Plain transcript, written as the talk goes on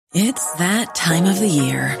It's that time of the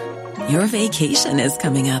year. Your vacation is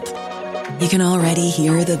coming up. You can already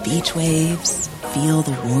hear the beach waves, feel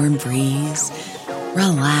the warm breeze,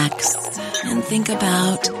 relax, and think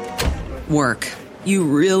about work. You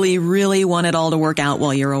really, really want it all to work out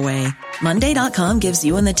while you're away. Monday.com gives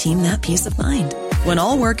you and the team that peace of mind. When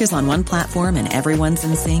all work is on one platform and everyone's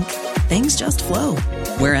in sync, things just flow.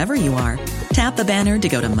 Wherever you are, tap the banner to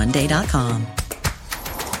go to Monday.com.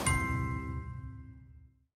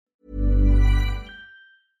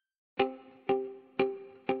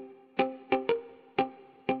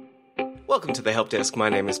 Welcome to the Help Desk. My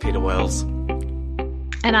name is Peter Wells.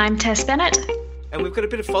 And I'm Tess Bennett. And we've got a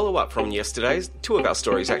bit of follow-up from yesterday's, two of our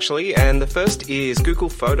stories actually, and the first is Google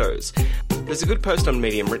Photos. There's a good post on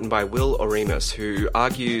Medium written by Will Oremus who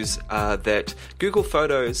argues that Google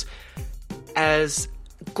Photos, as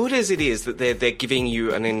good as it is that they're giving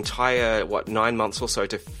you an entire, 9 months or so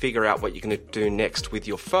to figure out what you're going to do next with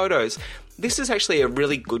your photos, this is actually a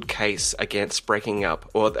really good case against breaking up,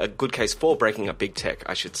 or a good case for breaking up big tech,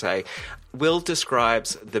 I should say. Will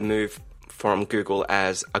describes the move from Google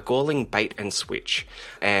as a galling bait and switch,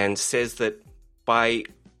 and says that by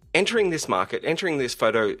entering this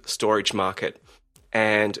photo storage market,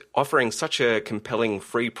 and offering such a compelling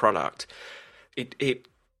free product, it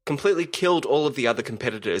completely killed all of the other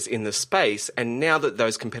competitors in the space, and now that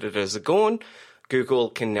those competitors are gone, Google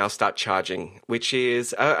can now start charging, which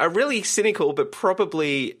is a really cynical but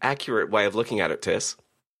probably accurate way of looking at it, Tess.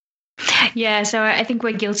 Yeah, so I think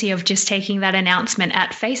we're guilty of just taking that announcement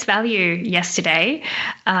at face value yesterday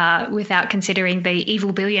without considering the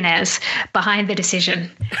evil billionaires behind the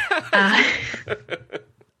decision.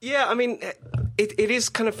 Yeah, I mean, it is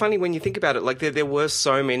kind of funny when you think about it. Like, there were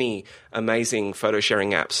so many amazing photo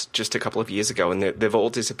sharing apps just a couple of years ago, and they've all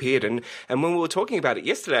disappeared. And when we were talking about it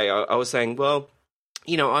yesterday, I was saying, well,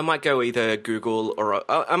 you know, I might go either Google, or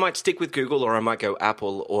I might stick with Google, or I might go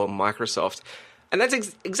Apple or Microsoft. And that's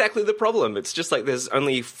exactly the problem. It's just like there's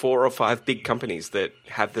only 4 or 5 big companies that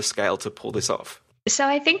have the scale to pull this off. So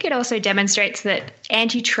I think it also demonstrates that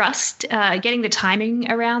antitrust, getting the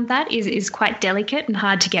timing around that is quite delicate and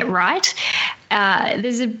hard to get right.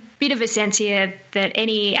 There's a bit of a sense here that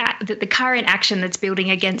that the current action that's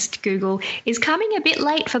building against Google is coming a bit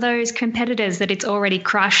late for those competitors that it's already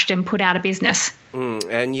crushed and put out of business.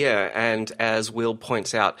 And as Will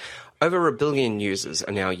points out, over 1 billion users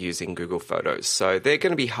are now using Google Photos. So they're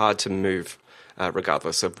going to be hard to move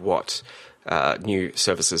regardless of what new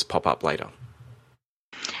services pop up later.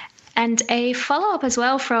 And a follow-up as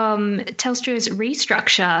well from Telstra's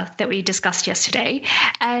restructure that we discussed yesterday.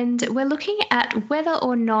 And we're looking at whether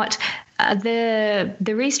or not the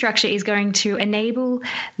restructure is going to enable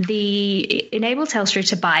Telstra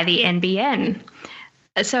to buy the NBN.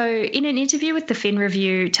 So in an interview with the Fin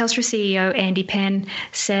Review, Telstra CEO Andy Penn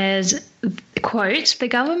says, quote, "The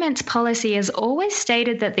government's policy has always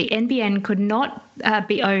stated that the NBN could not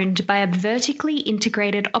be owned by a vertically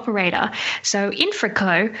integrated operator, so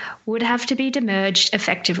InfraCo would have to be demerged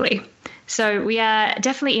effectively." So we are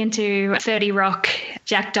definitely into 30 Rock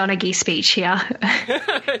Jack Donaghy speech here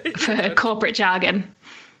for corporate jargon.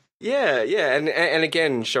 Yeah, and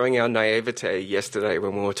again, showing our naivete yesterday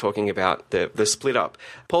when we were talking about the split up.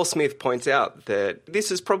 Paul Smith points out that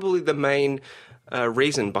this is probably the main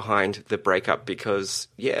reason behind the breakup, because,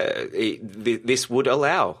 this would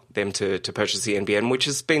allow them to purchase the NBN, which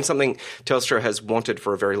has been something Telstra has wanted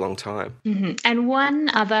for a very long time. Mm-hmm. And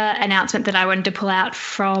one other announcement that I wanted to pull out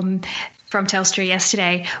from Telstra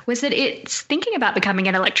yesterday was that it's thinking about becoming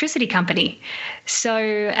an electricity company. So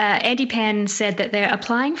Andy Penn said that they're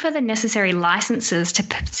applying for the necessary licenses to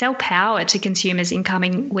sell power to consumers in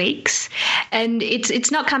coming weeks. And it's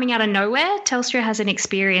not coming out of nowhere. Telstra has an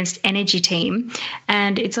experienced energy team,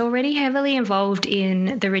 and it's already heavily involved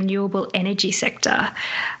in the renewable energy sector.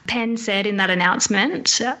 Penn said in that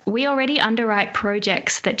announcement, "We already underwrite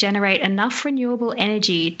projects that generate enough renewable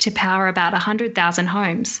energy to power about 100,000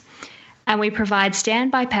 homes. And we provide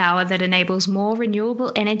standby power that enables more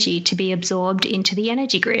renewable energy to be absorbed into the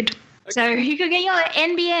energy grid." So you could get your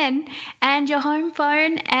NBN and your home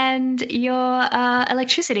phone and your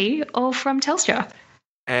electricity all from Telstra.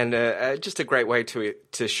 And just a great way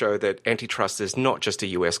to show that antitrust is not just a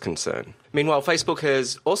US concern. Meanwhile, Facebook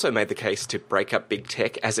has also made the case to break up big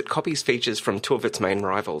tech as it copies features from 2 of its main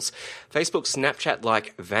rivals. Facebook's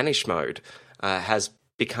Snapchat-like Vanish mode has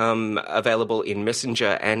become available in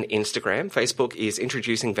Messenger and Instagram. Facebook is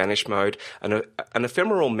introducing Vanish Mode, an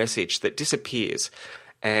ephemeral message that disappears,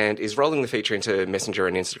 and is rolling the feature into Messenger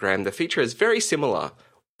and Instagram. The feature is very similar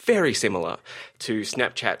to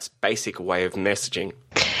Snapchat's basic way of messaging.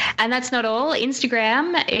 And that's not all.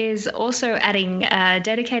 Instagram is also adding a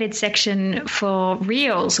dedicated section for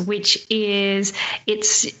Reels, which is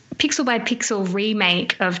its pixel by pixel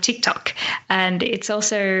remake of TikTok. And it's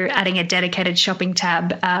also adding a dedicated shopping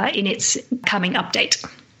tab in its coming update.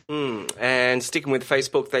 And sticking with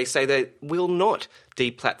Facebook, they say they will not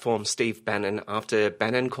deplatform Steve Bannon after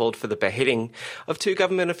Bannon called for the beheading of 2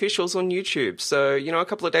 government officials on YouTube. So, a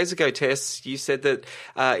couple of days ago, Tess, you said that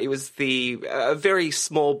it was a very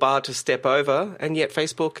small bar to step over, and yet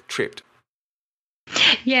Facebook tripped.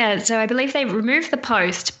 Yeah, so I believe they removed the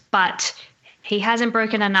post, but he hasn't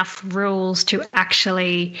broken enough rules to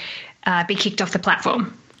actually be kicked off the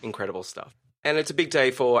platform. Incredible stuff. And it's a big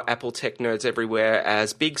day for Apple tech nerds everywhere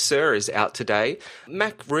as Big Sur is out today.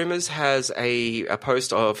 Mac Rumors has a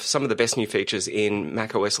post of some of the best new features in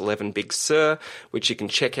macOS 11 Big Sur, which you can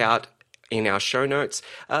check out in our show notes.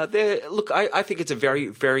 I think it's a very,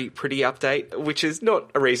 very pretty update, which is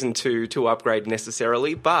not a reason to upgrade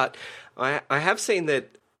necessarily, but I have seen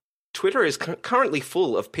that Twitter is currently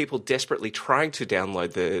full of people desperately trying to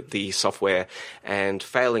download the software and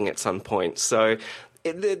failing at some point. So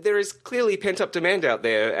there is clearly pent-up demand out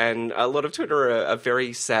there, and a lot of Twitter are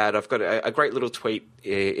very sad. I've got a great little tweet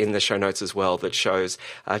in the show notes as well that shows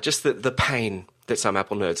just the pain that some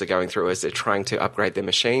Apple nerds are going through as they're trying to upgrade their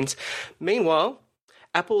machines. Meanwhile,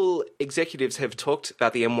 Apple executives have talked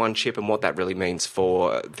about the M1 chip and what that really means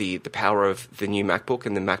for the power of the new MacBook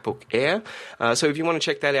and the MacBook Air. So if you want to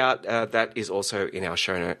check that out, that is also in our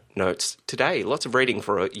show notes today. Lots of reading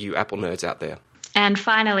for you Apple nerds out there. And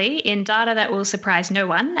finally, in data that will surprise no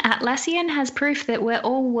one, Atlassian has proof that we're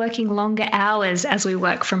all working longer hours as we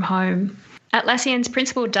work from home. Atlassian's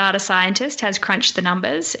principal data scientist has crunched the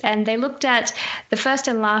numbers, and they looked at the first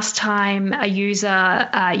and last time a user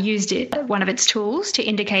used one of its tools to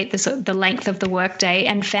indicate the length of the workday,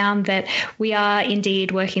 and found that we are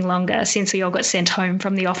indeed working longer since we all got sent home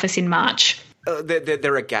from the office in March.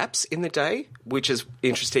 There are gaps in the day, which is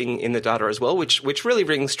interesting in the data as well, which really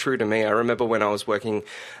rings true to me. I remember when I was working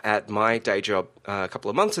at my day job a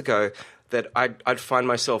couple of months ago that I'd find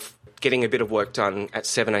myself getting a bit of work done at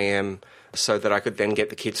 7 a.m. so that I could then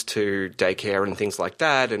get the kids to daycare and things like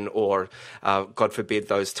that, or God forbid,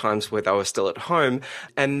 those times where they were still at home.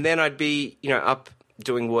 And then I'd be, up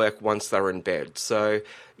doing work once they were in bed. So,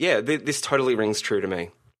 yeah, this totally rings true to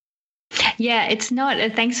me. Yeah, it's not.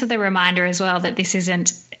 Thanks for the reminder as well that this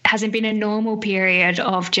hasn't been a normal period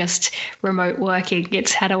of just remote working.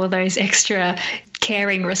 It's had all those extra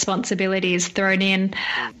caring responsibilities thrown in.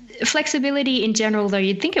 Flexibility in general, though,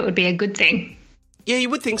 you'd think it would be a good thing. Yeah, you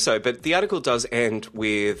would think so, but the article does end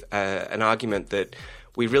with an argument that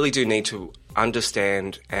we really do need to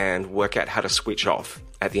understand and work out how to switch off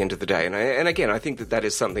at the end of the day. And again, I think that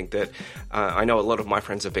is something that I know a lot of my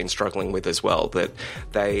friends have been struggling with as well, that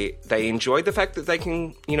they enjoy the fact that they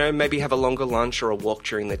can, maybe have a longer lunch or a walk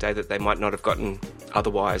during the day that they might not have gotten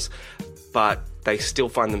otherwise, but they still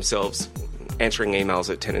find themselves answering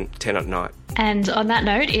emails at 10 at night. And on that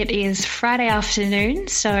note, it is Friday afternoon,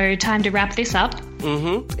 so time to wrap this up.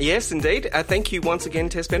 Mm-hmm. Yes, indeed. Thank you once again,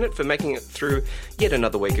 Tess Bennett, for making it through yet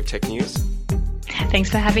another week of tech news. Thanks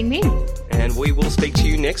for having me. And we will speak to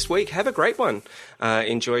you next week. Have a great one.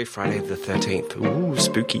 Enjoy Friday the 13th. Ooh,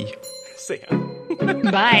 spooky. See ya.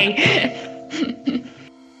 Bye.